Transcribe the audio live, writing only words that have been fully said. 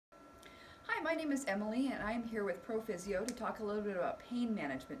my name is Emily and I'm here with Physio to talk a little bit about pain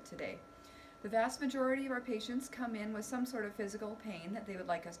management today. The vast majority of our patients come in with some sort of physical pain that they would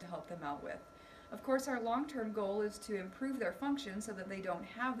like us to help them out with. Of course, our long-term goal is to improve their function so that they don't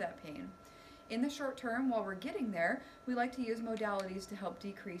have that pain. In the short term, while we're getting there, we like to use modalities to help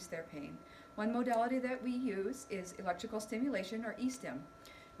decrease their pain. One modality that we use is electrical stimulation, or Estim.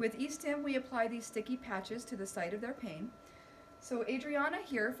 With Estim, we apply these sticky patches to the site of their pain. So Adriana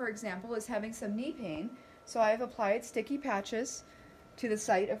here, for example, is having some knee pain, so I've applied sticky patches to the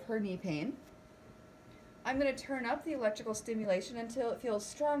site of her knee pain. I'm going to turn up the electrical stimulation until it feels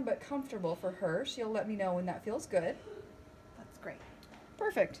strong but comfortable for her. She'll let me know when that feels good. That's great.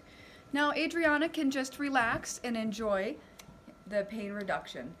 Perfect. Now Adriana can just relax and enjoy the pain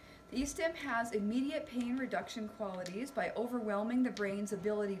reduction. The Estim has immediate pain reduction qualities by overwhelming the brain's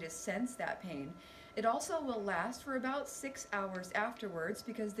ability to sense that pain. It also will last for about 6 hours afterwards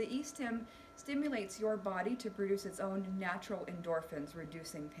because the Estim stimulates your body to produce its own natural endorphins,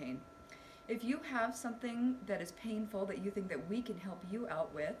 reducing pain. If you have something that is painful that you think that we can help you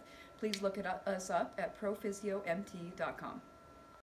out with, please look us up at physio.com.